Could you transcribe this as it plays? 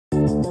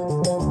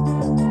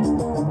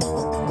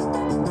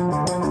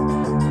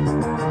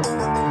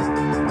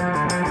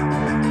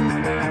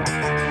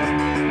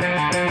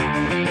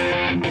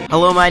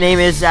Hello, my name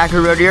is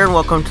Zachary Rodier, and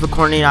welcome to the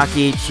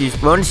Kornacki HQ's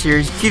bonus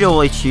series,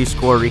 QWHQ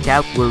Score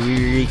Recap, where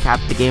we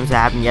recap the games that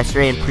happened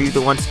yesterday and preview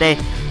the ones today,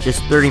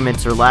 just 30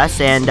 minutes or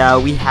less. And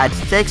we had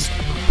 6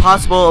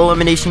 possible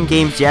elimination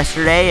games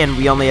yesterday, and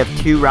we only have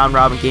 2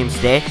 round-robin games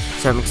today,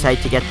 so I'm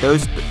excited to get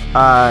those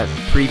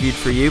previewed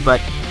for you. But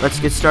let's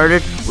get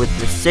started with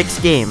the 6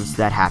 games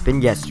that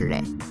happened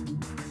yesterday.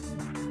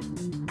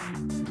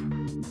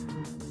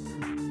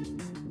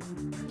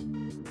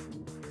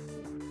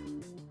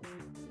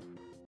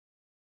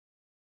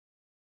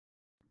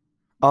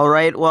 All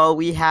right, well,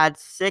 we had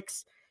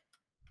 6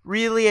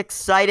 really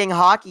exciting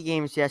hockey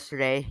games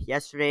yesterday.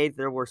 Yesterday,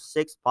 there were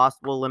 6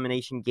 possible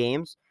elimination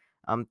games.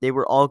 They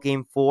were all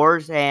game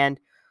 4s, and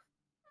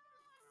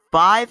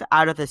 5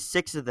 out of the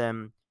 6 of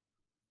them,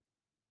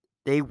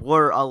 they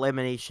were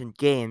elimination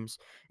games.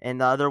 And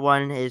the other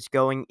one is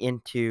going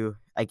into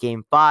a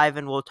game 5,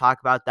 and we'll talk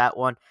about that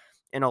one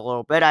in a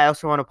little bit. I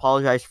also want to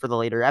apologize for the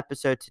later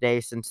episode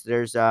today, since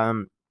there's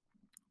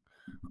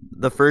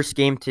the first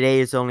game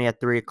today is only at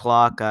 3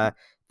 o'clock.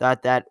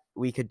 Thought that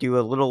we could do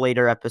a little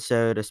later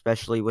episode,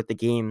 especially with the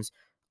games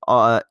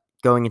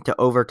going into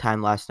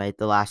overtime last night,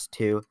 the last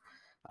 2.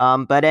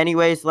 But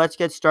anyways, let's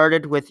get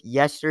started with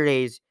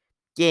yesterday's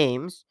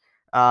games.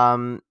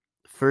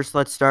 First,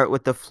 let's start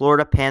with the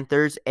Florida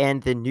Panthers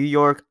and the New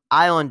York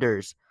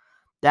Islanders.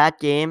 That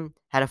game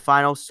had a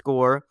final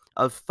score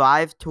of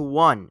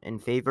 5-1 in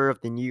favor of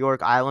the New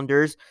York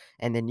Islanders,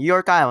 and the New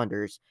York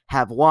Islanders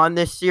have won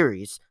this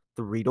series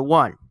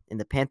 3-1. And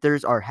the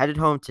Panthers are headed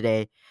home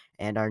today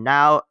and are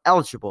now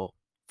eligible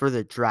for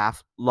the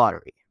draft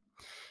lottery.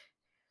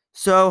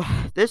 So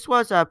this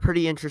was a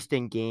pretty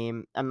interesting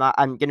game. I'm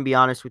going to be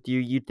honest with you.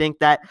 You'd think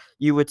that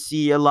you would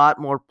see a lot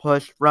more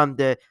push from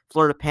the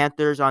Florida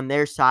Panthers on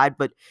their side,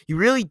 but you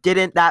really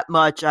didn't that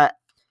much.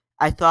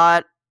 I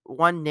thought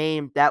one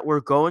name that we're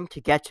going to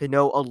get to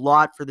know a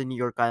lot for the New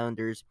York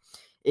Islanders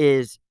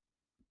is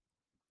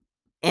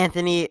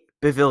Anthony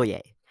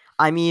Beauvillier.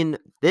 I mean,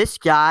 this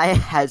guy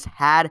has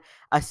had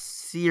a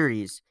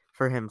series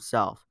for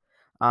himself.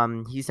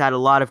 He's had a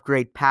lot of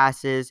great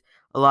passes,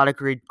 a lot of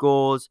great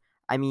goals.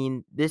 I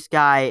mean, this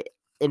guy,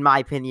 in my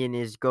opinion,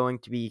 is going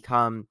to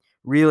become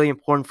really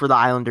important for the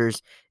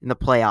Islanders in the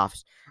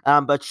playoffs.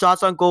 But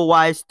shots on goal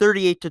wise,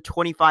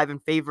 38-25 in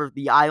favor of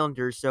the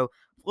Islanders. So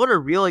Florida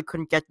really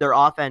couldn't get their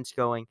offense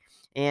going.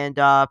 And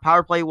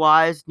power play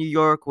wise, New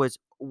York was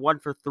 1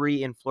 for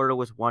 3 and Florida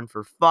was 1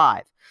 for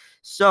 5.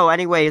 So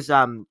anyways,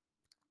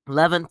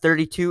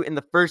 11:32 in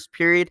the first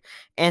period,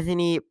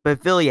 Anthony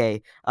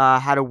Beauvillier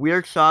had a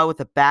weird shot with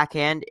a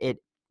backhand. It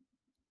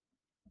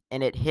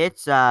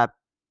hits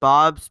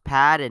Bob's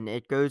pad and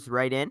it goes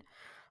right in.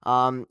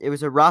 It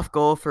was a rough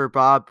goal for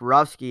Bob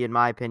Borowski, in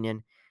my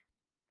opinion.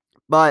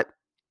 But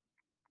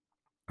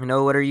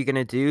what are you going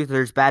to do?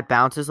 There's bad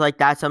bounces like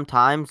that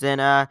sometimes,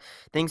 and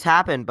things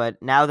happen. But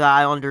now the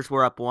Islanders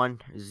were up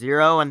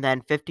 1-0, and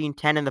then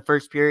 15-10 in the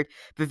first period.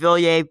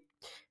 Beauvillier,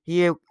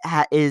 he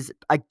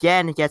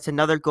gets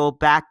another goal,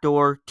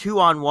 backdoor,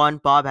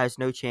 2-on-1. Bob has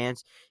no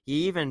chance.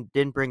 He even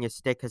didn't bring his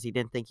stick because he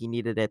didn't think he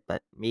needed it,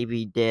 but maybe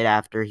he did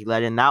after he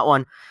let in that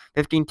one.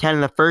 15-10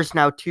 in the first,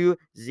 now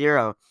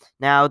 2-0.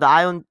 Now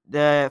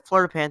the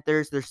Florida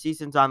Panthers, their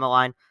season's on the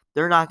line.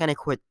 They're not going to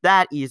quit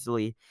that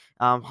easily.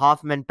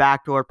 Hoffman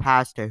backdoor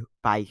pass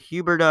by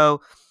Huberdeau,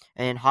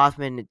 and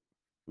Hoffman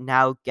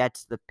now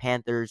gets the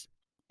Panthers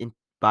in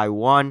by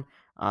 1.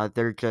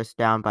 They're just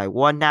down by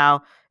 1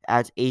 now,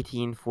 as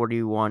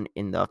 18:41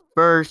 in the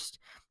first.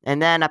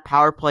 And then a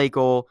power play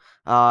goal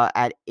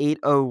at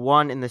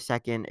 8:01 in the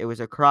second. It was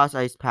a cross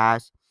ice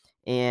pass,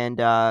 and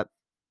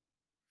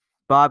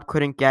Bob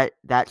couldn't get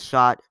that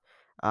shot.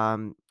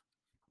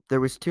 There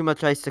was too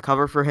much ice to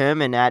cover for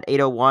him, and at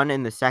 8:01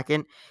 in the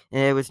second,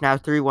 and it was now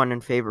 3-1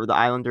 in favor of the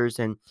Islanders.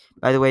 And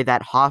by the way,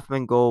 that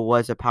Hoffman goal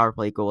was a power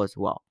play goal as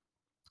well.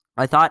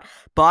 I thought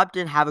Bob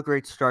didn't have a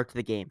great start to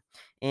the game,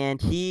 and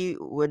he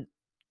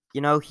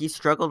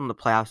struggled in the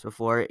playoffs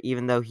before,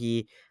 even though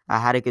he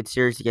had a good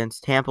series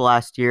against Tampa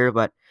last year.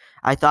 But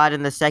I thought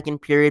in the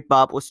second period,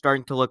 Bob was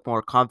starting to look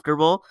more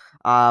comfortable.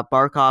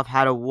 Barkov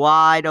had a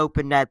wide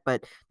open net,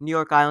 but New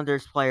York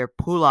Islanders player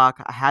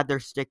Pulock had their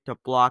stick to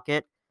block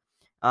it.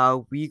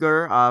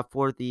 Weegar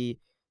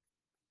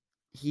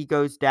he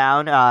goes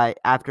down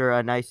after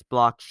a nice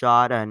blocked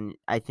shot, and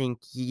I think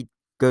he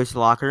goes to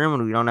the locker room,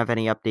 and we don't have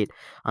any update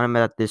on him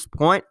at this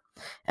point.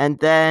 And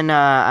then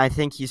I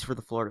think he's for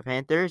the Florida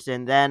Panthers.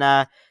 And then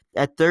at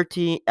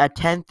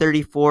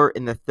 10:34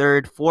 in the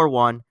third,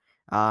 4-1,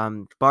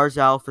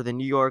 Barzal for the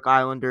New York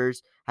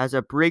Islanders has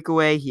a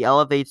breakaway. He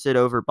elevates it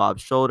over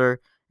Bob's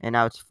shoulder, and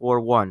now it's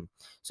 4-1.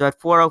 So at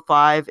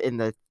 4:05 in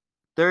the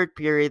third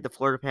period, the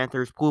Florida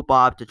Panthers pull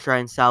Bob to try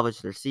and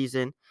salvage their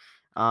season.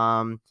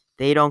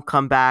 They don't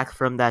come back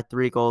from that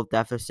 3-goal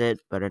deficit,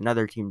 but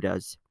another team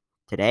does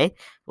today.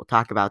 We'll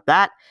talk about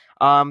that.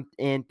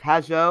 And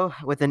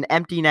Pajot with an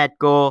empty net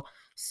goal,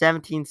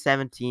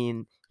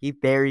 17-17. He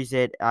buries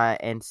it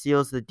and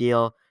seals the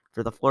deal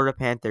for the Florida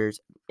Panthers,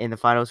 and the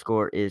final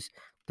score is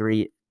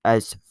 3-2.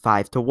 as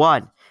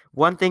 5-1.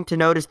 One thing to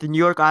note is the New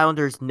York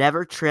Islanders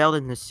never trailed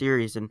in the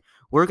series, and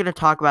we're going to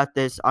talk about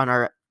this on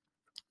our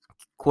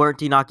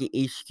Quarantine Hockey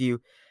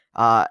HQ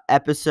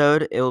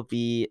episode. It'll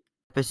be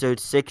episode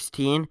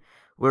 16.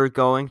 We're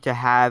going to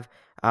have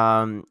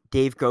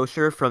Dave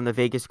Gosher from the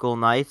Vegas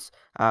Golden Knights,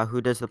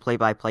 who does the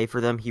play-by-play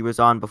for them. He was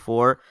on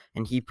before,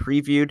 and he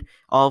previewed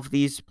all of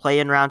these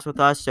play-in rounds with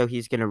us, so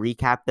he's going to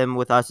recap them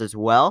with us as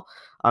well.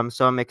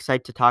 So I'm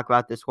excited to talk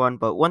about this one.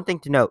 But one thing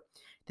to note,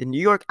 the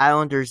New York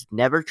Islanders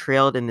never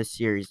trailed in the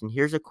series, and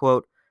here's a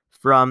quote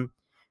from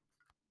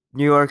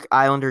New York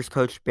Islanders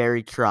coach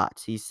Barry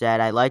Trotz. He said,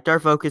 "I liked our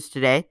focus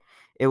today.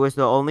 It was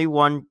only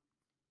one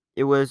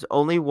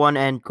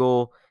end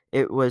goal.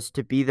 It was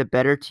to be the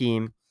better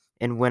team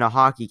and win a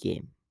hockey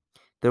game.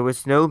 There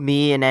was no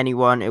me and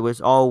anyone. It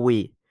was all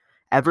we.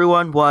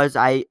 Everyone was,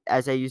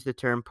 as I use the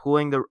term,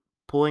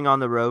 pulling on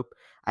the rope.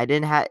 I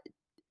didn't have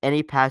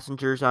any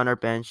passengers on our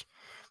bench.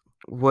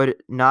 Would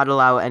not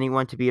allow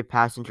anyone to be a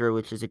passenger,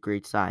 which is a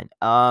great sign."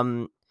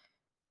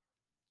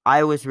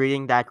 I was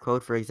reading that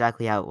quote for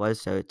exactly how it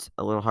was, so it's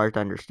a little hard to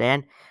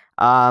understand.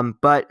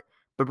 But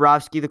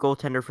Bobrovsky, the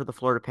goaltender for the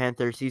Florida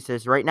Panthers, he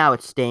says, "Right now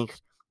it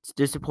stinks. It's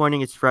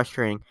disappointing. It's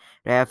frustrating.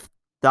 I have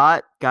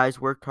thought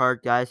guys worked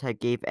hard. Guys have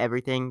gave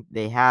everything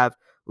they have.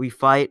 We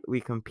fight. We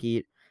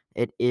compete.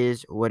 It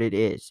is what it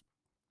is.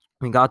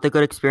 We got the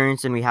good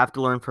experience and we have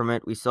to learn from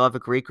it. We still have a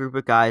great group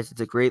of guys.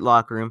 It's a great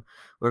locker room.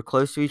 We're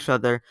close to each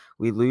other.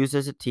 We lose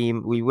as a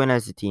team. We win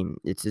as a team.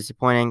 It's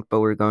disappointing,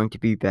 but we're going to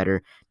be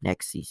better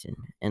next season."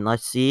 And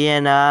let's see.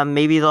 And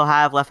maybe they'll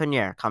have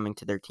Lafreniere coming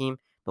to their team,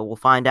 but we'll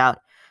find out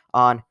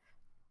on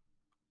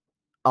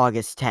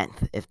August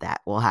 10th if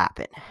that will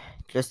happen.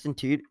 Just in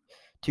two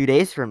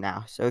days from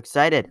now. So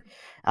excited.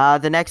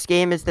 The next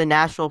game is the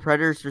Nashville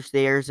Predators versus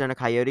the Arizona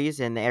Coyotes,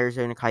 and the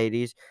Arizona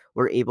Coyotes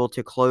were able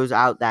to close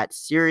out that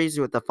series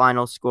with the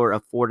final score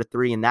of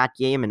 4-3 in that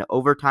game in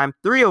overtime.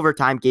 3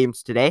 overtime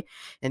games today,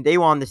 and they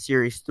won the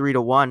series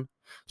 3-1.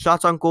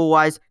 Shots on goal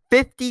wise,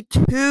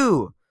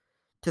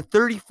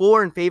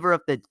 52-34 in favor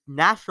of the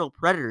Nashville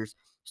Predators.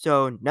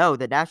 So no,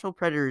 the Nashville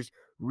Predators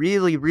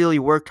really, really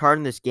worked hard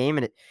in this game,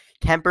 and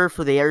Kemper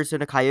for the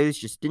Arizona Coyotes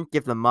just didn't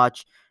give them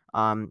much.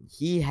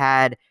 He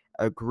had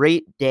a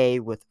great day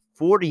with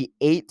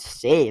 48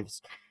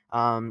 saves.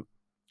 The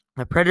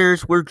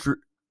Predators were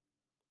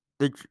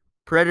the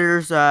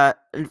Predators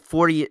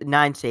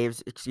 49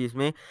 saves, excuse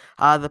me.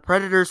 The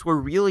Predators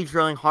were really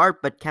drilling hard,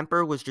 but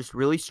Kemper was just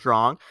really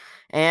strong,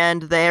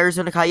 and the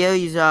Arizona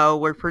Coyotes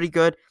were pretty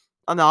good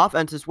on the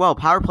offense as well.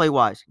 Power play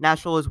wise,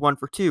 Nashville is 1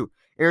 for 2.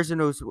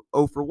 Arizona was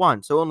 0 for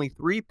 1, so only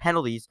 3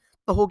 penalties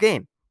the whole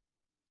game.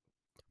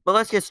 But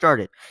let's get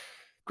started.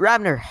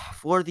 Grabner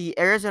for the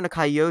Arizona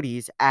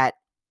Coyotes at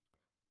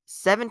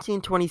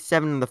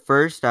 17:27 in the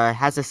first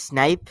has a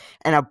snipe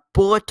and a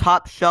bullet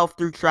top shelf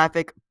through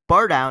traffic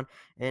bar down,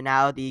 and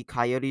now the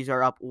Coyotes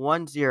are up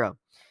 1-0.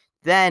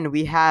 Then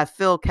we have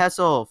Phil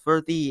Kessel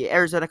for the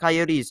Arizona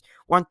Coyotes,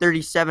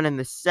 1:37 in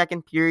the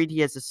second period.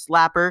 He has a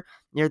slapper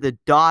near the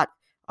dot,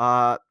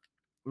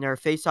 near a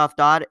face-off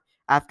dot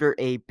after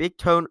a big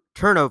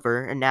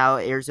turnover, and now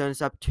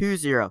Arizona's up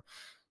 2-0.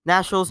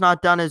 Nashville's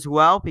not done as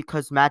well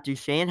because Matt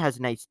Duchene has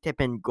a nice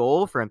tip-in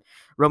goal from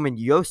Roman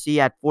Josi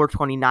at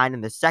 4:29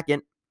 in the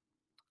second.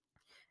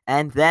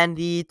 And then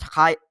the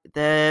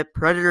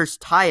Predators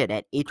tie it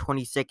at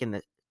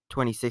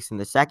 8:26 in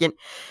the second.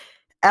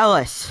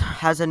 Ellis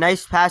has a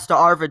nice pass to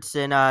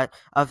Arvidsson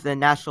of the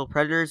Nashville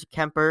Predators.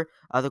 Kemper,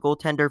 the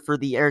goaltender for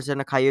the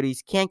Arizona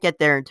Coyotes, can't get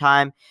there in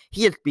time.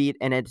 He is beat,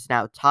 and it's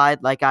now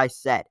tied, like I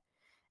said.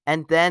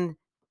 And then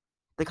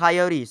the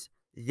Coyotes,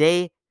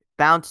 they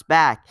bounce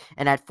back.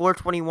 And at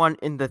 4:21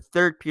 in the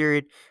third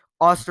period,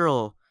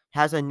 Osterl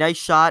has a nice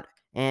shot,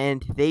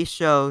 and they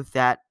show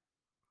that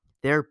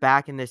they're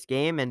back in this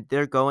game, and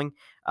they're going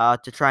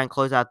to try and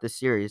close out the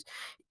series.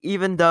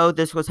 Even though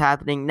this was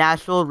happening,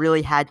 Nashville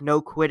really had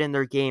no quit in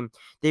their game.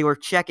 They were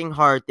checking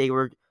hard. They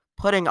were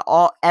putting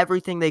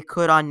everything they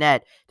could on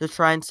net to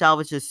try and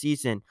salvage the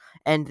season.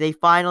 And they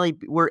finally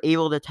were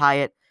able to tie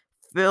it.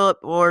 Philip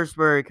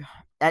Forsberg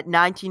at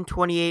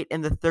 19:28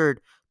 in the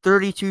third,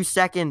 32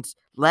 seconds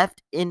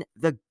left in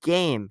the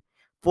game.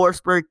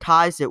 Forsberg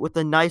ties it with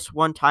a nice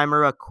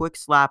one-timer, a quick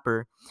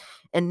slapper.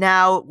 And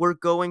now we're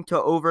going to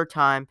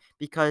overtime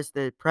because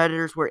the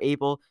Predators were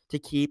able to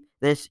keep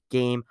this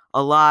game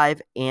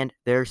alive and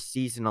their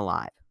season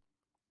alive.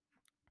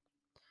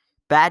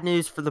 Bad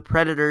news for the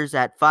Predators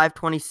at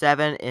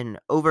 5:27 in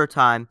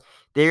overtime.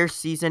 Their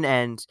season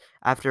ends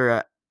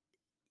after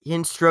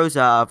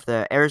Hinstroza of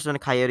the Arizona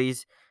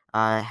Coyotes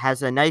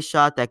has a nice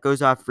shot that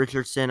goes off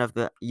Richardson of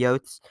the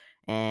Yotes,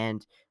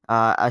 and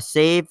a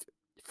save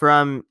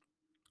from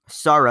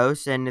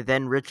Saros, and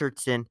then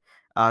Richardson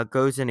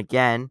goes in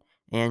again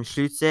and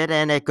shoots it,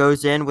 and it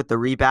goes in with the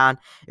rebound.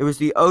 It was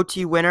the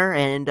OT winner,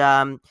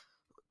 and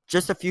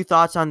just a few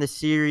thoughts on the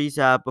series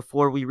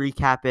before we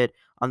recap it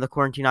on the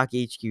Quarantine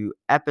Hockey HQ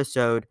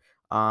episode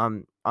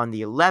on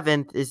the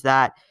 11th is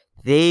that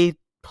they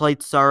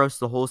played Saros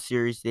the whole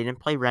series. They didn't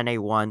play Rene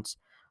once.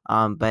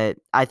 But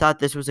I thought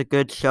this was a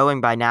good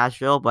showing by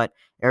Nashville, but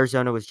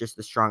Arizona was just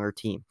the stronger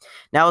team.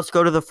 Now let's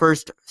go to the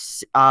first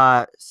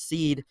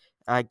seed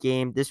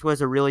game. This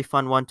was a really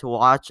fun one to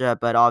watch,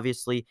 but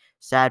obviously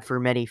sad for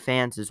many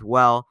fans as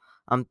well.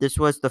 This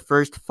was the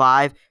first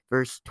 5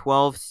 versus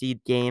 12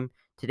 seed game.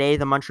 Today,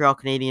 the Montreal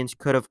Canadiens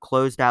could have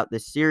closed out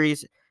this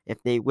series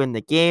if they win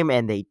the game,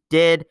 and they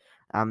did.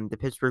 The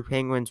Pittsburgh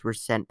Penguins were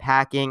sent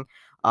packing.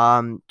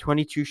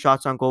 22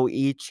 shots on goal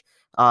each.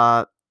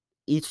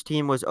 Each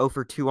team was 0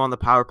 for 2 on the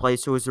power play,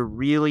 so it was a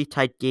really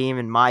tight game,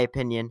 in my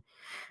opinion.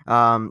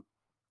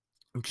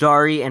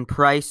 Jarry and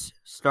Price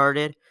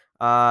started.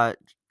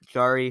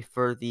 Jarry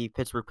for the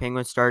Pittsburgh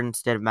Penguins started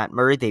instead of Matt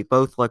Murray. They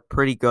both looked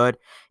pretty good.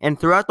 And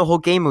throughout the whole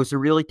game, it was a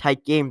really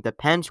tight game. The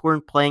Pens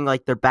weren't playing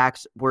like their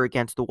backs were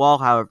against the wall,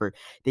 however.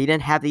 They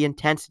didn't have the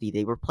intensity.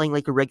 They were playing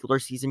like a regular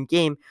season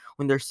game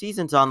when their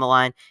season's on the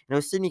line. And it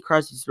was Sidney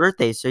Crosby's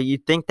birthday, so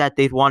you'd think that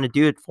they'd want to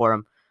do it for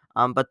him.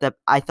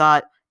 I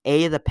thought,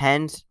 the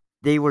Pens,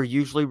 they were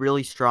usually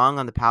really strong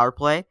on the power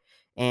play,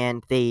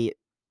 and they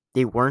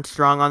weren't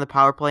strong on the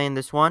power play in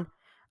this one.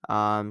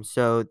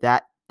 So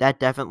that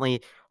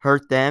definitely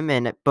hurt them.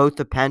 And both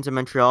the Pens and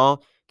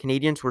Montreal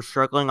Canadiens were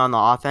struggling on the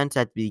offense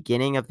at the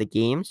beginning of the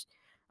games.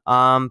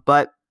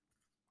 But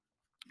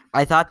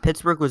I thought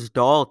Pittsburgh was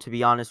dull, to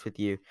be honest with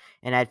you.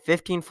 And at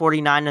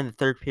 15:49 in the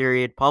third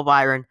period, Paul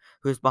Byron,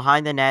 who was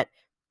behind the net,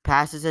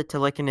 passes it to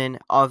Lehkonen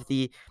of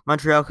the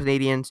Montreal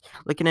Canadiens.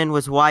 Lehkonen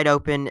was wide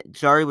open.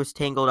 Jarry was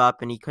tangled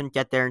up, and he couldn't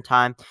get there in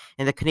time.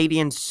 And the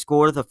Canadiens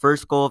scored the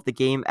first goal of the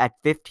game at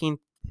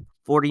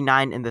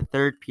 15:49 in the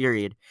third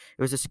period.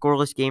 It was a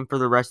scoreless game for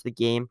the rest of the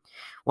game.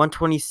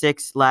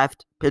 1:26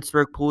 left.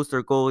 Pittsburgh pulls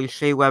their goalie,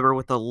 Shea Weber,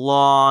 with a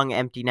long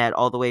empty net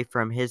all the way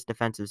from his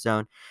defensive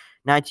zone.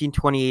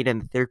 19:28 in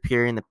the third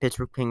period, and the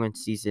Pittsburgh Penguins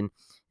season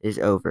is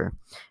over.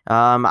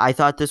 I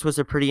thought this was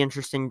a pretty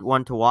interesting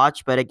one to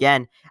watch, but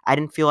again, I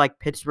didn't feel like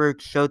Pittsburgh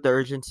showed the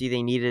urgency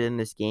they needed in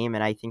this game,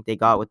 and I think they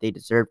got what they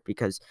deserved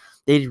because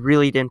they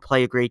really didn't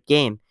play a great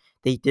game.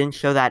 They didn't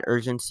show that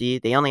urgency.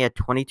 They only had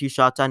 22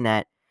 shots on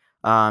net,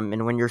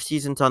 and when your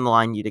season's on the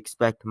line, you'd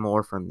expect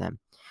more from them.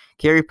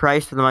 Carey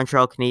Price for the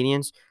Montreal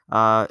Canadiens.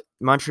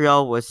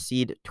 Montreal was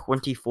seed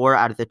 24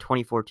 out of the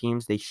 24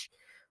 teams. They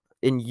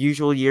in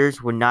usual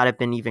years would not have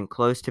been even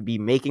close to be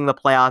making the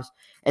playoffs,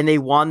 and they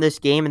won this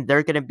game, and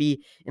they're going to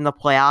be in the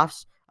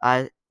playoffs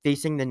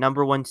facing the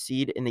number 1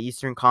 seed in the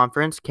Eastern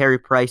Conference. Carey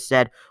Price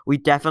said, "We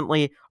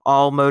definitely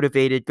all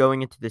motivated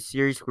going into the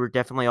series. We were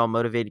definitely all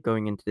motivated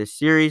going into this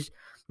series.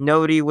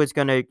 Nobody was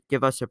going to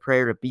give us a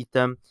prayer to beat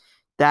them."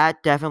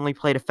 That definitely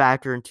played a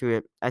factor into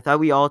it. I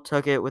thought we all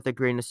took it with a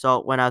grain of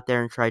salt, went out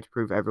there and tried to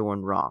prove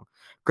everyone wrong.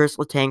 Chris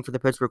Letang for the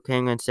Pittsburgh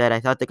Penguins said, "I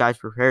thought the guys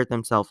prepared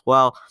themselves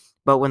well,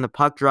 but when the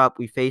puck dropped,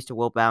 we faced a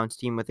well-balanced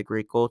team with a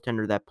great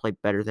goaltender that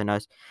played better than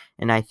us,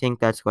 and I think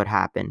that's what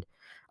happened."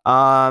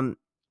 I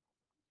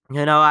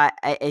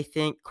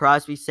think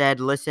Crosby said,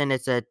 "Listen,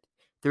 it's a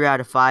 3 out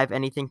of 5.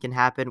 Anything can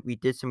happen. We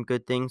did some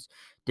good things.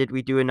 Did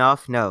we do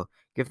enough? No.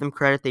 Give them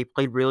credit. They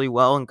played really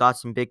well and got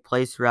some big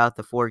plays throughout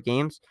the 4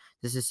 games.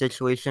 This is a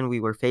situation we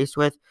were faced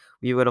with.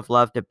 We would have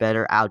loved a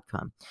better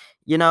outcome."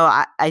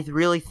 I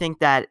really think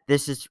that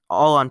this is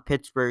all on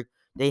Pittsburgh.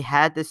 They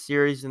had this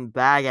series in the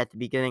bag at the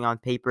beginning on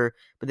paper,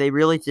 but they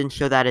really didn't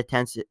show that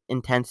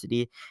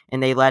intensity,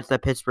 and they let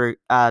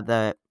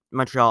the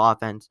Montreal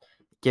offense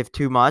give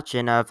too much.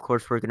 And of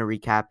course, we're going to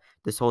recap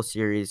this whole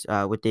series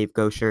with Dave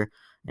Gosher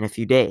in a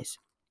few days.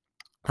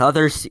 The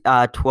other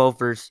 12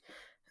 versus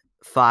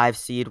 5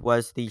 seed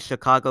was the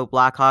Chicago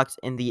Blackhawks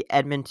and the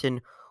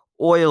Edmonton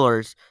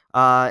Oilers.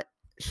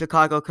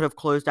 Chicago could have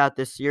closed out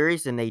this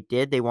series, and they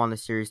did. They won the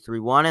series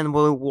 3-1, and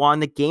won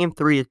the game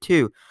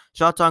 3-2.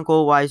 Shots on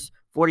goal wise,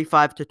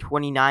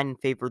 45-29 in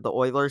favor of the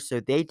Oilers, so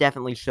they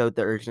definitely showed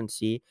the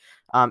urgency.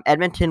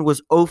 Edmonton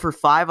was 0 for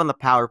 5 on the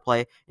power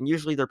play, and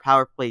usually their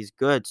power play is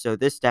good, so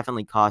this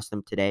definitely cost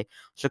them today.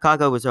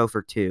 Chicago was 0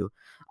 for 2.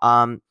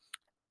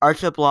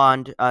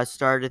 Archibald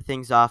started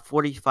things off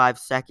 45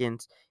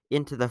 seconds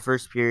into the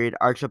first period.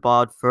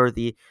 Archibald for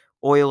the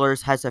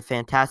Oilers has a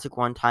fantastic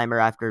one-timer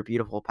after a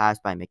beautiful pass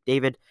by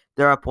McDavid.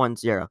 They're up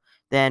 1-0.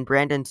 Then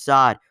Brandon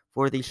Saad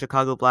for the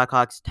Chicago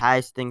Blackhawks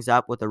ties things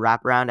up with a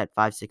wraparound at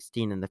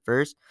 5:16 in the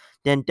first.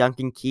 Then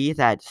Duncan Keith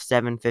at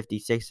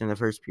 7:56 in the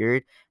first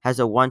period has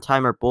a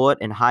one-timer bullet,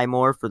 and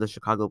Highmore for the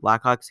Chicago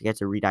Blackhawks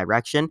gets a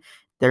redirection.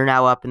 They're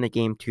now up in the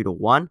game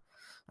 2-1.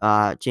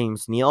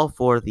 James Neal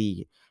for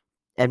the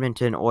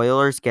Edmonton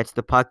Oilers gets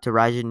the puck to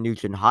Ryan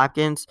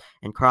Nugent-Hopkins,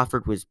 and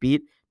Crawford was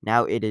beat.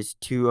 Now it is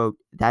 2-0.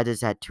 That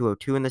is at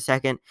 2:02 in the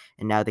second,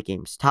 and now the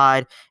game's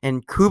tied.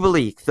 And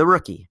Kubalik, the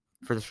rookie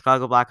for the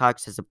Chicago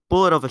Blackhawks, has a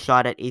bullet of a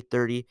shot at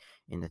 8:30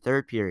 in the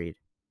third period,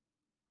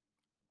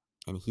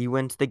 and he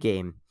wins the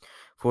game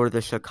for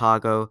the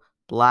Chicago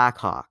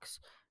Blackhawks.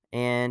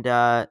 And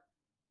that's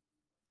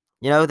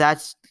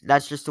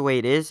just the way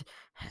it is.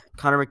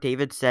 Connor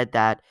McDavid said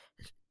that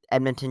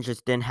Edmonton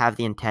just didn't have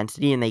the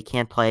intensity, and they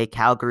can't play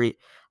Calgary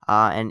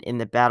and in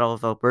the Battle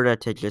of Alberta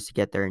to just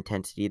get their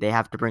intensity. They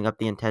have to bring up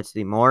the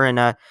intensity more,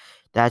 and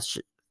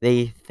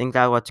they think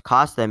that what's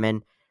cost them.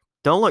 And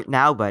don't look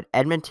now, but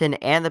Edmonton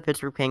and the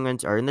Pittsburgh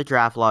Penguins are in the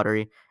draft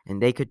lottery,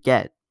 and they could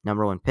get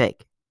number 1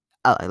 pick,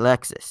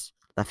 Alexis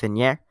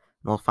Lafreniere.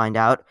 We'll find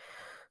out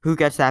who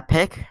gets that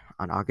pick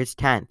on August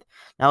 10th.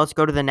 Now let's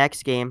go to the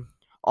next game.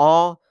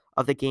 All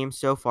of the games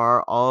so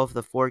far, all of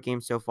the 4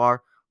 games so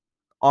far,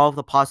 all of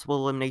the possible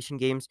elimination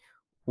games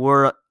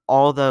were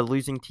all the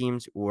losing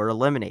teams were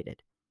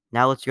eliminated.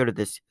 Now let's go to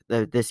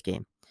this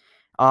game.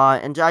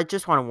 And I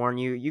just want to warn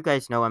you, you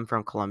guys know I'm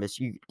from Columbus.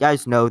 You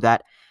guys know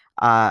that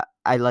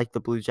I like the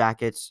Blue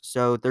Jackets.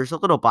 So there's a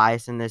little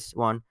bias in this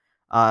one,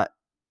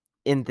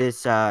 in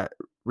this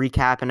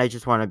recap, and I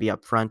just want to be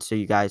upfront so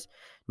you guys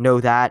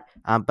know that.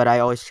 But I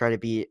always try to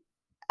be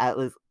at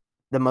least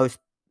the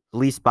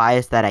least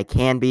biased that I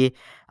can be.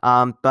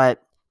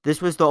 But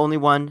this was the only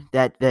one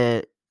that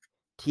the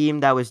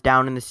team that was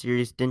down in the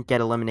series didn't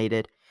get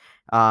eliminated.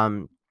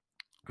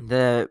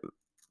 The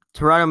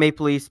Toronto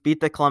Maple Leafs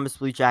beat the Columbus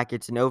Blue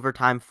Jackets in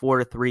overtime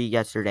 4-3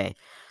 yesterday.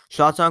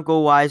 Shots on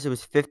goal wise, it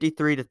was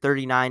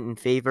 53-39 in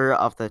favor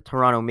of the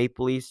Toronto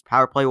Maple Leafs.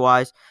 Power play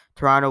wise,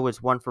 Toronto was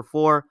 1 for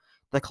 4.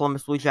 The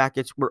Columbus Blue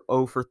Jackets were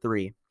 0 for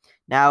 3.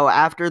 Now,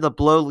 after the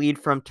blow lead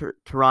from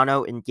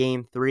Toronto in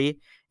Game 3,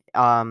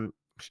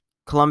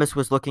 Columbus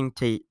was looking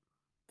to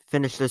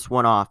finish this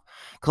one off.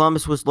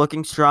 Columbus was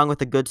looking strong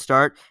with a good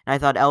start, and I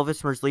thought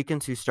Elvis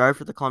Merzlikins, who started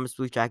for the Columbus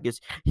Blue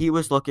Jackets, he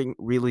was looking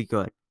really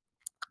good.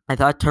 I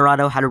thought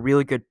Toronto had a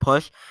really good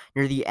push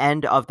near the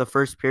end of the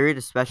first period,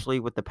 especially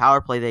with the power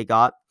play they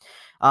got.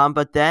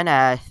 But then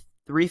at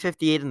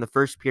 3:58 in the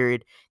first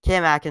period,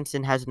 Cam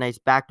Atkinson has a nice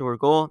backdoor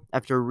goal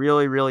after a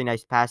really, really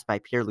nice pass by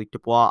Pierre-Luc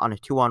Dubois on a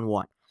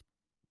 2-on-1.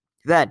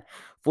 Then,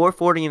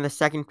 4:40 in the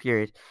second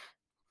period,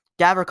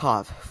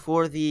 Gavrikov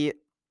for the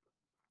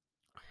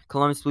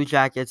Columbus Blue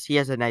Jackets, he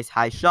has a nice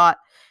high shot,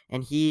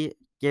 and he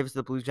gives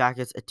the Blue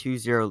Jackets a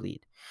 2-0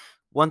 lead.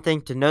 One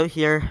thing to note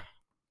here,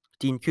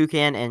 Dean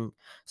Kukan and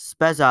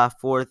Spezza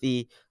for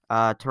the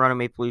Toronto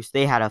Maple Leafs,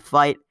 they had a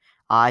fight.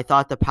 I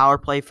thought the power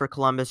play for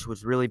Columbus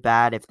was really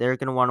bad. If they're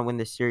going to want to win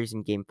this series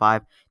in Game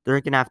 5,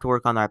 they're going to have to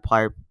work on that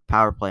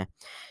power play.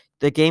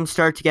 The game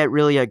started to get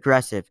really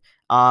aggressive.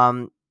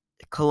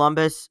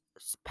 Columbus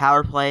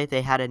power play,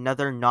 they had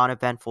another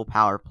non-eventful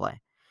power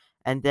play.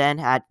 And then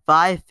at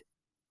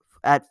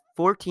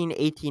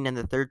 14:18 in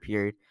the third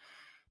period,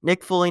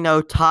 Nick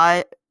Foligno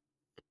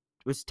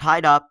was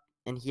tied up,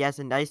 and he has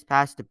a nice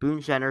pass to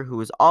Boone Jenner, who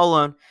was all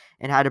alone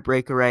and had a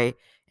breakaway,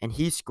 and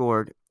he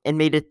scored and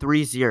made it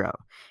 3-0.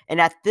 And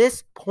at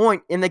this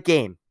point in the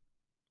game,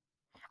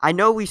 I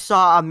know we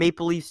saw a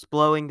Maple Leafs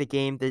blowing the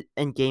game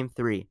in Game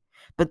 3,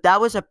 but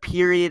that was a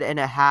period and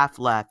a half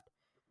left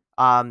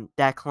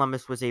that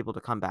Columbus was able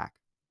to come back.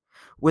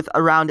 With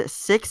around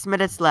 6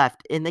 minutes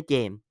left in the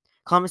game,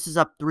 Columbus is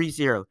up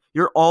 3-0.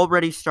 You're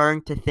already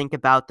starting to think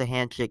about the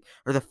handshake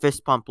or the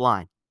fist pump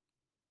line.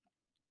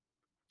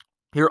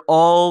 You're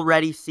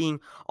already seeing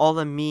all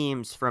the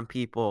memes from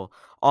people,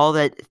 all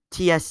the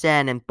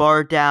TSN and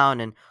Bar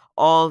Down and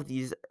all of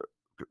these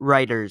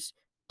writers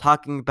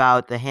talking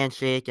about the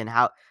handshake and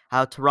how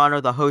Toronto,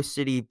 the host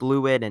city,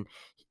 blew it.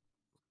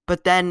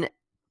 But then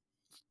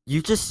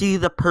you just see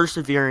the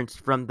perseverance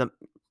from the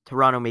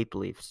Toronto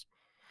Maple Leafs.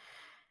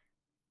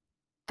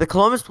 The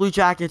Columbus Blue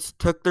Jackets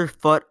took their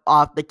foot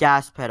off the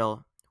gas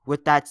pedal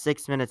with that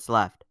 6 minutes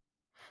left.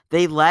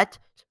 They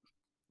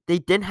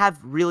didn't have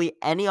really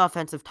any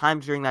offensive time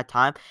during that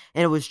time,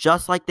 and it was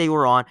just like they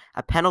were on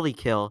a penalty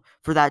kill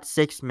for that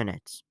 6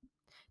 minutes.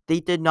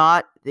 They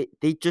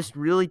just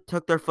really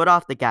took their foot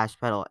off the gas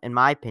pedal, in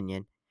my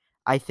opinion.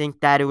 I think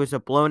that it was a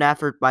blown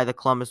effort by the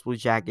Columbus Blue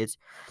Jackets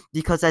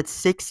because at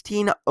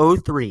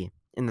 16:03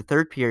 in the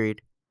third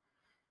period,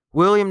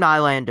 William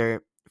Nylander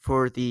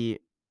for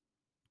the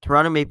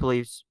Toronto Maple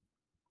Leafs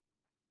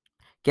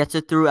gets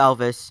it through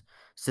Elvis'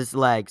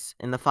 legs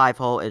in the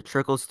 5-hole. It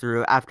trickles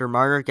through after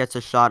Marner gets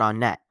a shot on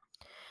net.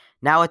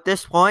 Now at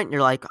this point,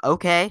 you're like,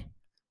 okay,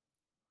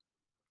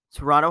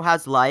 Toronto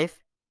has life.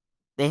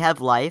 They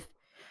have life.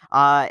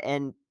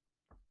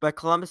 But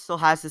Columbus still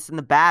has this in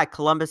the bag.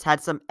 Columbus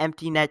had some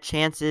empty net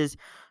chances.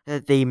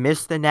 They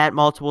missed the net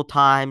multiple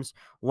times.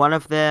 One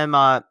of them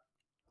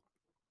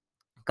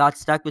got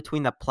stuck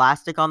between the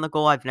plastic on the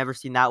goal. I've never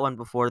seen that one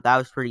before. That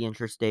was pretty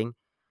interesting.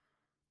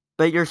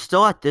 But you're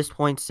still at this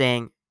point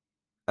saying,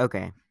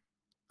 okay,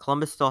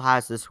 Columbus still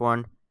has this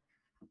one.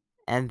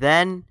 And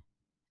then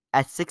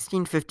at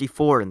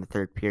 16:54 in the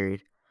third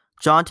period,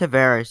 John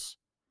Tavares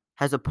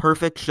has a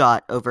perfect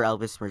shot over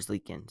Elvis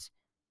Merzlikins.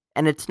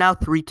 And it's now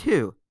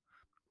 3-2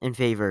 in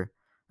favor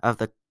of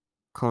the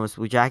Columbus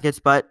Blue Jackets,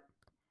 but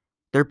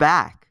they're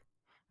back.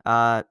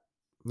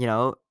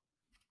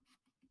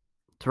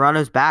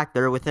 Toronto's back.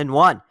 They're within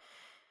 1.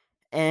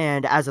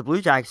 And as a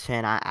Blue Jackets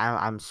fan,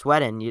 I'm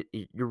sweating.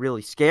 You're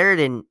really scared.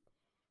 And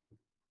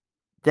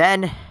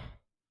then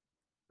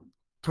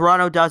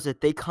Toronto does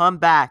it. They come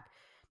back.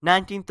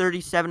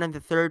 1937 in the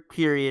third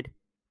period.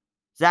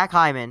 Zach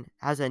Hyman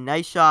has a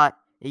nice shot.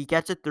 He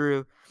gets it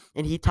through,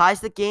 and he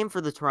ties the game for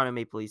the Toronto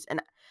Maple Leafs.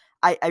 And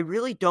I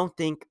really don't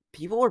think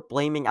people were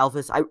blaming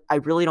Elvis. I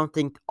really don't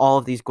think all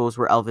of these goals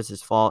were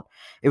Elvis's fault.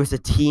 It was a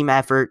team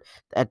effort.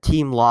 A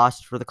team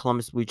lost for the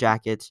Columbus Blue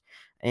Jackets.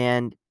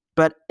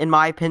 But in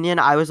my opinion,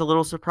 I was a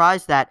little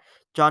surprised that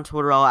John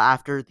Tortorella,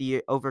 after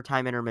the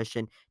overtime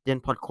intermission,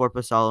 didn't put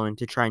Korpisalo in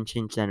to try and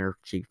change the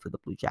energy for the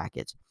Blue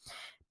Jackets.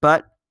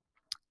 But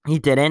he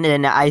didn't,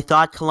 and I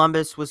thought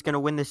Columbus was going to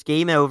win this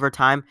game in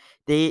overtime.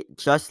 They,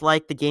 just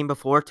like the game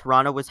before,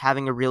 Toronto was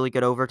having a really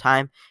good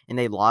overtime, and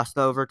they lost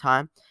the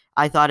overtime.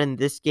 I thought in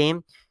this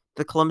game,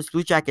 the Columbus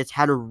Blue Jackets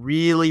had a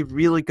really,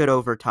 really good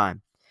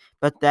overtime.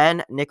 But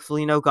then Nick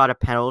Foligno got a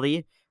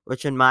penalty,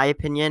 which in my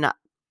opinion,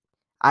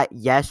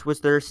 yes, was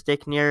there a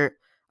stick near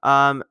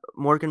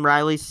Morgan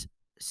Riley's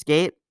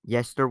skate?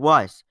 Yes, there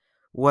was.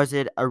 Was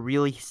it a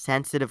really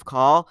sensitive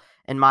call?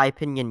 In my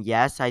opinion,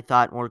 yes. I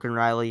thought Morgan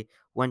Riley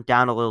went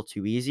down a little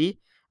too easy.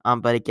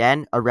 But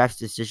again, a ref's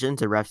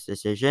decision's a ref's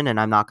decision, and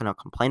I'm not going to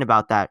complain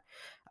about that.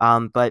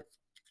 But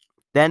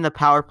then the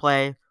power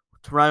play,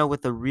 Toronto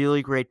with a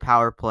really great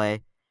power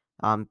play.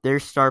 Their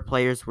star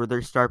players were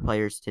their star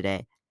players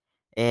today.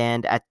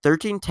 And at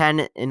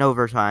 13-10 in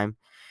overtime,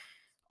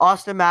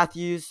 Auston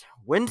Matthews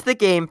wins the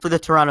game for the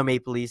Toronto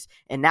Maple Leafs,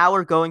 and now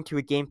we're going to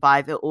a Game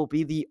 5. It will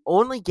be the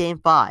only Game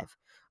 5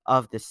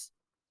 of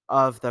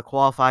the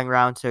qualifying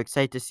round, so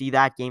excited to see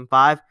that Game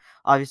 5.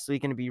 Obviously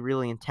going to be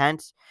really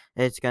intense.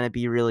 It's going to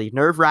be really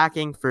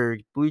nerve-wracking for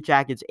Blue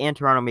Jackets and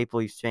Toronto Maple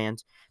Leafs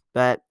fans,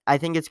 but I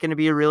think it's going to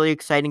be a really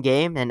exciting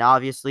game, and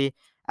obviously,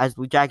 as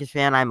Blue Jackets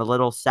fan, I'm a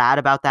little sad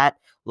about that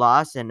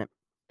loss, and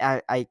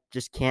I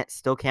just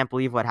still can't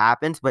believe what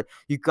happens, but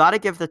you got to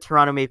give the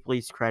Toronto Maple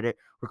Leafs credit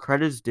where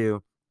credit is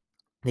due.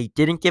 They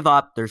didn't give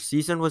up. Their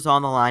season was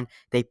on the line.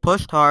 They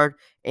pushed hard,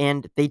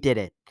 and they did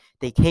it.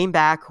 They came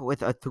back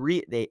with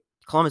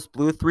Columbus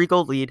blew a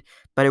 3-goal lead,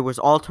 but it was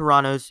all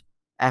Toronto's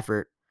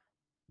effort.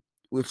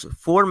 With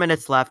 4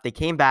 minutes left, they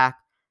came back,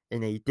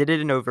 and they did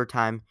it in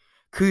overtime.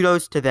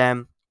 Kudos to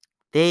them.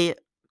 They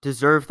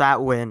deserve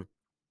that win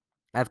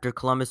after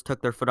Columbus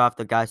took their foot off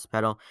the gas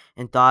pedal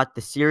and thought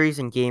the series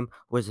and game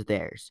was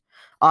theirs.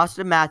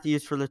 Auston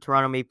Matthews for the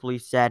Toronto Maple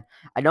Leafs said,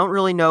 "I don't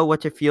really know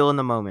what to feel in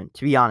the moment,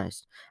 to be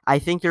honest. I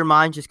think your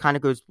mind just kind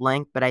of goes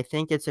blank, but I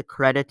think it's a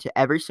credit to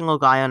every single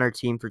guy on our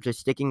team for just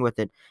sticking with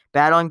it,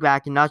 battling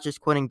back, and not just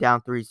quitting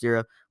down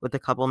 3-0 with a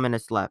couple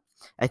minutes left.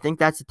 I think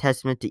that's a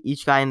testament to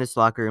each guy in this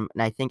locker room,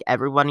 and I think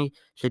everybody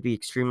should be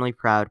extremely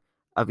proud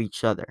of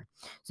each other."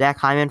 Zach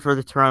Hyman for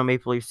the Toronto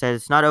Maple Leafs said,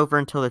 "It's not over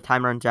until the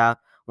time runs out.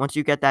 Once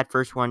you get that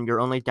first one, you're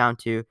only down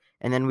 2,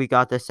 and then we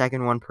got the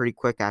second one pretty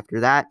quick after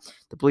that.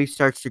 The belief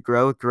starts to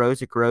grow, it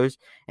grows,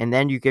 and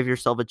then you give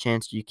yourself a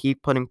chance. You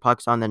keep putting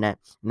pucks on the net,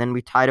 and then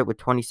we tied it with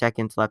 20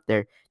 seconds left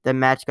there. Then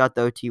Matt's got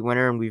the OT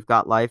winner, and we've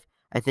got life.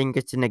 I think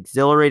it's an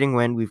exhilarating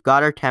win. We've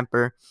got our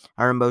temper,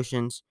 our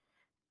emotions,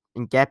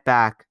 and get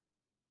back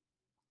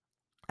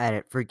at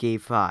it for Game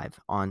 5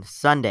 on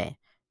Sunday.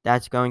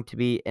 That's going to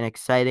be an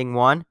exciting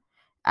one.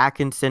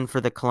 Atkinson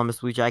for the Columbus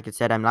Blue Jackets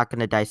said, "I'm not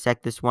going to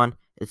dissect this one.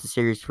 It's a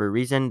series for a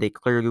reason. They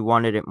clearly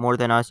wanted it more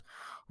than us.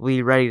 We'll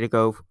be ready to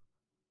go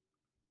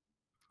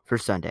for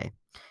Sunday."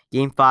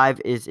 Game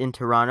 5 is in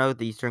Toronto,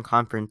 the Eastern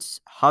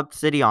Conference hub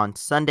city, on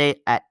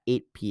Sunday at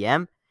 8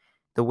 p.m.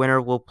 The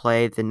winner will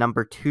play the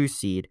number 2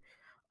 seed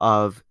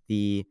of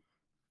the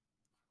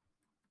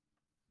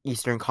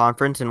Eastern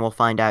Conference, and we'll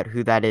find out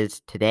who that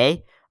is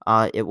today.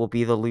 It will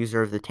be the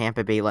loser of the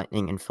Tampa Bay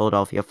Lightning and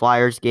Philadelphia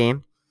Flyers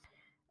game.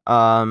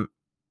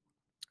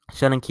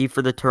 Shannon Keefe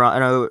for the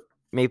Toronto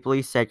Maple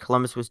Leafs said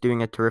Columbus was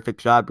doing a terrific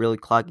job, really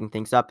clogging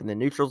things up in the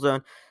neutral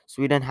zone,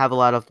 so we didn't have a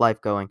lot of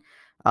life going.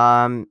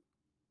 John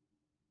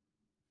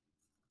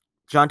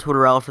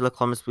Tortorella for the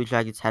Columbus Blue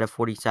Jackets had a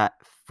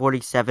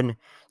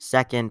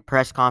 47-second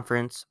press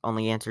conference,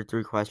 only answered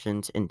 3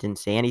 questions, and didn't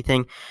say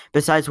anything.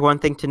 Besides, one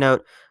thing to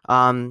note,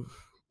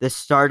 the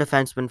star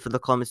defenseman for the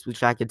Columbus Blue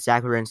Jackets,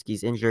 Zach Werenski,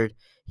 is injured.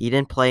 He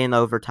didn't play in the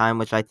overtime,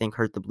 which I think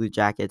hurt the Blue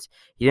Jackets.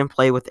 He didn't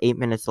play with 8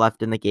 minutes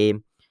left in the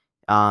game.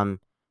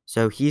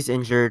 So he's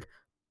injured.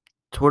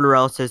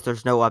 Tortorella says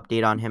there's no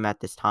update on him at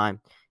this time.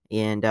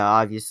 And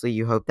obviously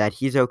you hope that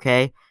he's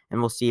okay,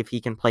 and we'll see if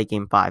he can play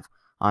Game 5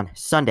 on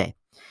Sunday.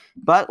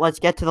 But let's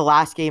get to the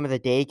last game of the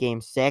day, Game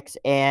 6.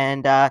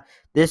 And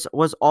this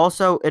was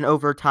also an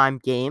overtime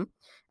game.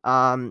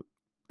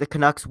 The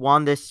Canucks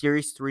won this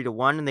series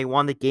 3-1, and they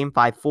won the game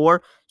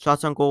 5-4.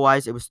 Shots on goal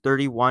wise, it was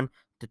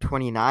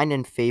 31-29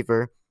 in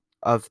favor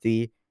of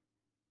the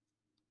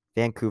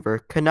Vancouver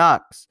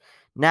Canucks.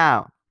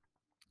 Now,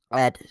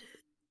 at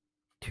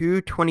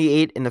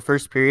 2:28 in the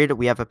first period,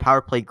 we have a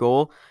power play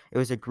goal. It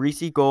was a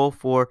greasy goal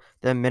for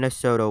the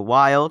Minnesota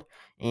Wild,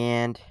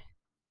 and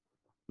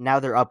now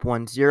they're up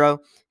 1-0.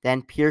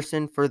 Then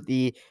Pearson for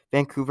the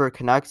Vancouver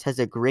Canucks has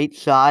a great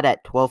shot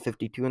at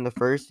 12:52 in the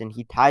first, and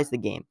he ties the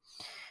game.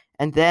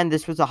 And then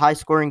this was a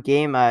high-scoring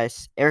game.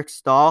 Eric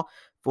Stahl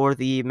for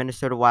the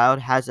Minnesota Wild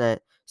has a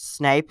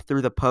snipe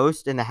through the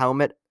post and the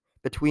helmet,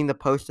 between the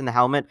post and the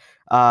helmet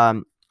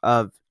of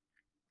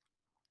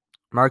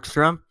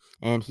Markstrom,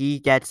 and he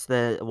gets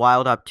the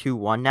Wild up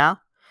 2-1 now.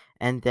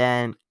 And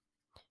then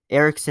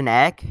Eriksson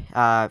Ek,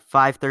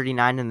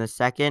 5:39 in the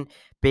second,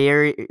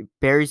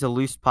 buries a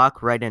loose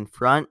puck right in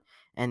front,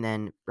 and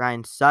then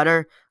Ryan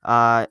Sutter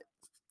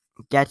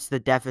gets the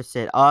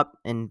deficit up,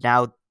 and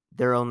now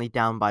they're only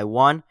down by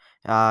 1.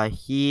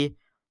 He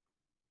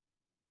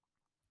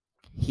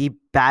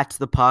bats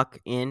the puck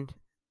in.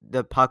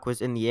 The puck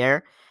was in the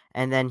air,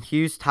 and then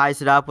Hughes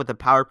ties it up with a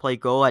power play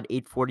goal at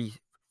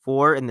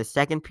 8:44 in the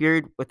second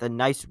period with a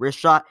nice wrist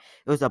shot.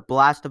 It was a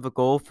blast of a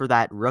goal for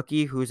that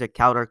rookie who's a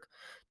Calder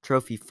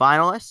Trophy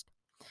finalist.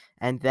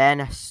 And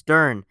then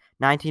Stern,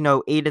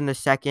 19:08 in the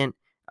second,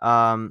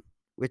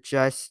 with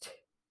just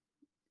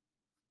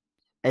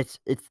it's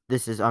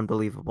this is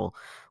unbelievable.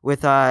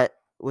 With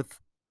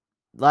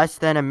less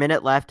than a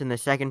minute left in the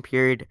second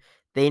period,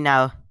 they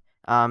now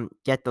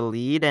get the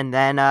lead, and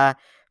then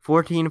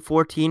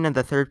 14-14 in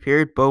the third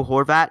period, Bo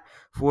Horvat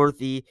for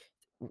the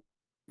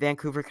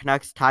Vancouver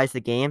Canucks ties the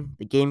game.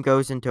 The game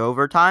goes into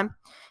overtime,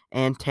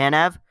 and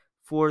Tanev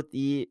for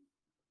the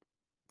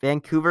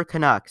Vancouver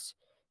Canucks,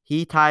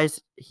 he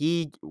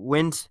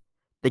wins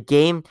the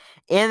game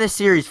and the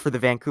series for the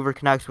Vancouver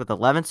Canucks with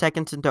 11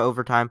 seconds into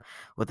overtime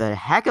with a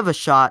heck of a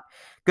shot.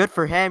 Good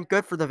for him.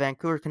 Good for the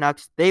Vancouver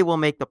Canucks. They will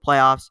make the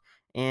playoffs.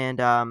 And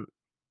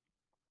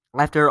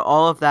after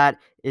all of that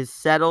is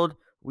settled,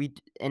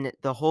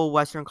 the whole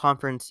Western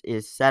Conference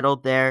is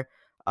settled there.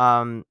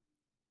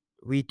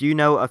 We do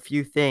know a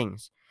few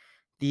things.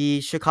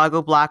 The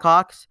Chicago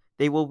Blackhawks,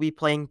 they will be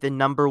playing the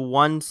number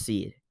 1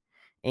 seed.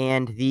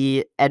 And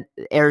the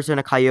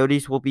Arizona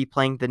Coyotes will be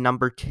playing the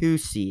number 2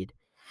 seed.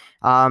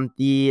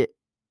 The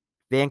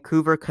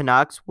Vancouver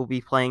Canucks will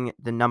be playing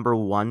the number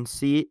 1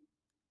 seed.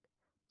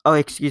 Oh,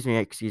 excuse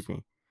me.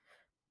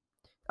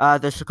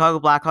 The Chicago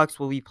Blackhawks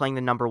will be playing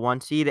the number 1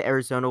 seed.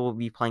 Arizona will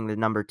be playing the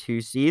number 2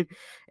 seed.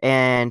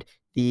 And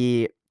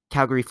the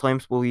Calgary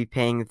Flames will be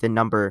playing the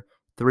number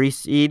 3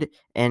 seed.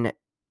 And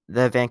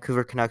the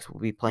Vancouver Canucks will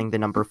be playing the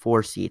number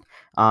 4 seed.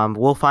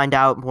 We'll find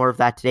out more of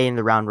that today in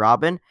the round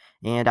robin.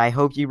 And I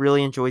hope you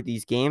really enjoyed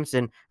these games.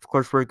 And, of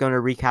course, we're going to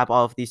recap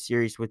all of these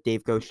series with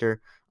Dave Gosher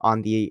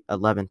on the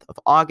 11th of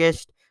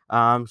August.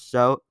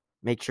 So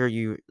make sure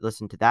you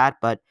listen to that.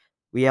 But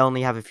we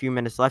only have a few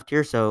minutes left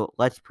here, so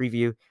let's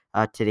preview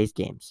today's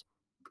games.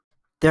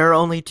 There are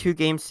only 2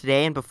 games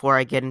today, and before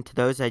I get into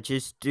those, I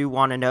just do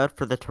want to note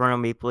for the Toronto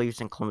Maple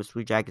Leafs and Columbus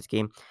Blue Jackets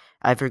game,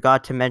 I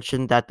forgot to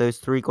mention that those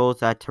 3 goals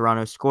that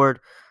Toronto scored,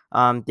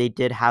 they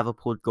did have a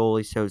pulled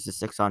goalie, so it was a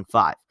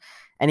 6-on-5.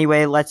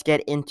 Anyway, let's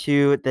get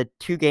into the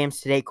 2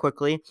 games today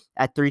quickly.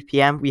 At 3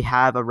 p.m., we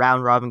have a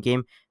round-robin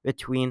game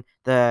between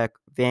the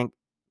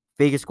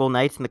Vegas Golden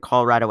Knights and the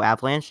Colorado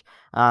Avalanche.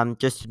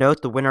 Just to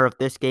note, the winner of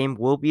this game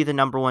will be the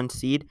number 1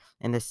 seed,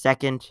 and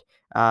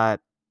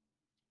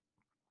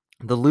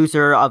the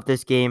loser of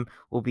this game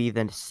will be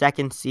the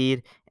 2nd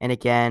seed. And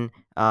again,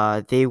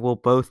 they will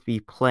both be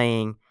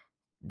playing.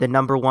 The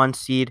number 1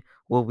 seed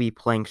will be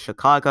playing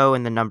Chicago,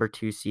 and the number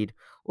 2 seed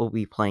will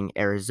be playing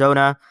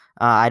Arizona.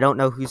 I don't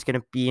know who's going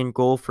to be in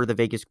goal for the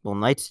Vegas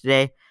Golden Knights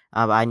today.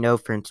 I know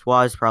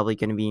Francois is probably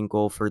going to be in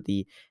goal for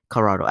the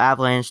Colorado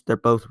Avalanche. They're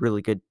both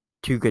really good,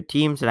 2 good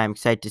teams, and I'm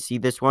excited to see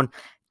this one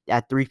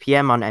at 3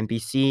 p.m. on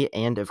NBC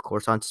and, of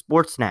course, on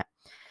Sportsnet.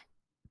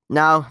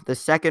 Now, the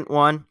second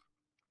one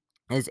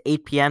is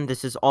 8 p.m.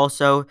 This is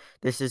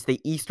the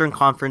Eastern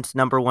Conference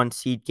number 1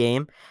 seed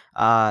game.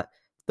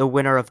 The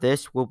winner of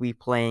this will be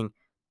playing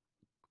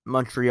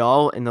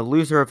Montreal, and the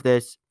loser of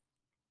this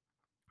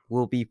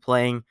will be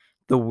playing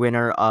the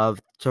winner of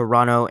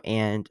Toronto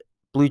and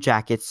Blue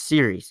Jackets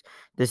series.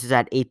 This is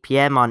at 8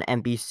 p.m. on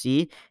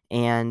NBC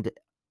and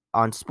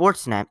on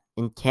Sportsnet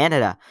in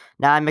Canada.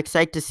 Now, I'm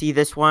excited to see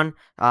this one.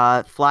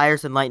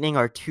 Flyers and Lightning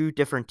are 2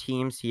 different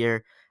teams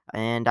here,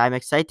 and I'm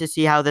excited to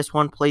see how this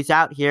one plays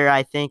out here.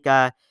 I think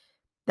that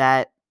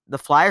the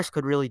Flyers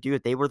could really do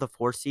it. They were the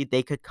 4 seed.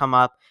 They could come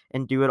up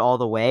and do it all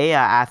the way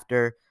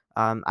after.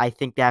 I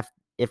think that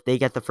if they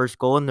get the first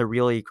goal and they're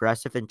really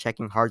aggressive and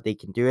checking hard, they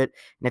can do it.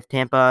 And if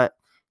Tampa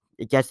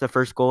gets the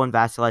first goal and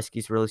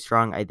Vasilevsky's really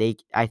strong, I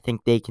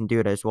think they can do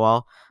it as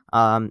well.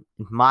 In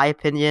my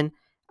opinion,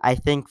 I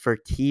think for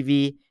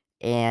TV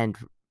and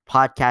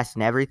podcasts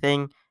and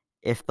everything,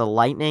 if the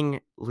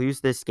Lightning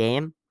lose this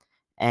game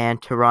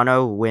and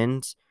Toronto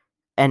wins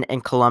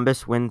and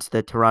Columbus wins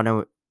the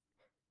Toronto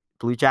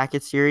Blue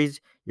Jackets series,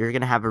 you're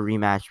going to have a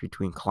rematch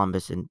between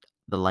Columbus and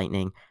the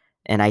Lightning.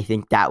 And I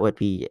think that would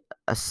be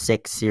a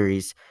sick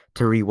series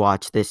to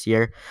rewatch this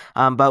year.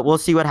 But we'll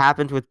see what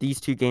happens with these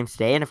 2 games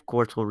today. And, of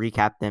course, we'll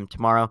recap them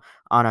tomorrow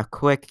on a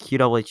quick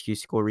QWHQ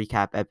score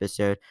recap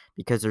episode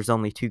because there's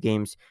only 2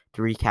 games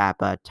to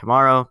recap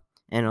tomorrow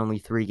and only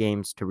 3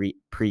 games to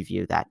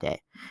preview that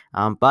day.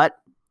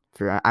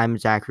 I'm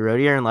Zachary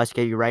Rodier, and let's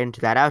get you right into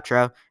that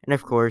outro. And,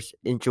 of course,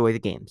 enjoy the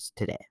games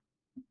today.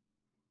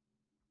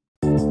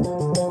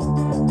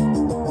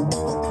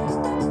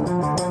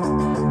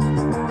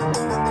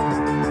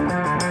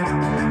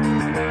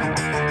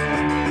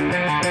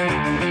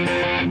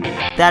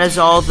 that is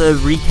all the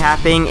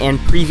recapping and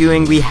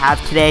previewing we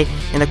have today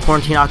in the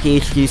Quarantine Hockey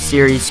HQ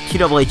series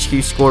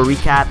QHQ score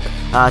recap.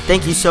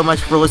 Thank you so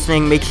much for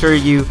listening. Make sure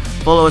you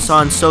follow us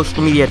on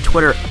social media,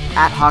 Twitter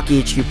at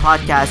Hockey HQ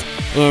Podcast,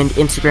 and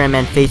Instagram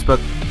and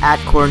Facebook at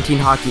Quarantine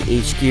Hockey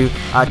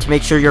HQ to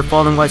make sure you're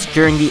following us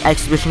during the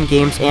exhibition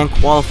games and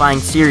qualifying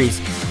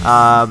series.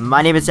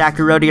 My name is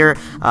Zachary Rodier.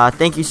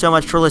 Thank you so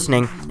much for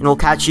listening, and we'll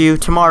catch you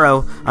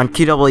tomorrow on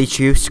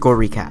QHQ Score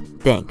Recap.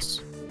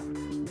 Thanks.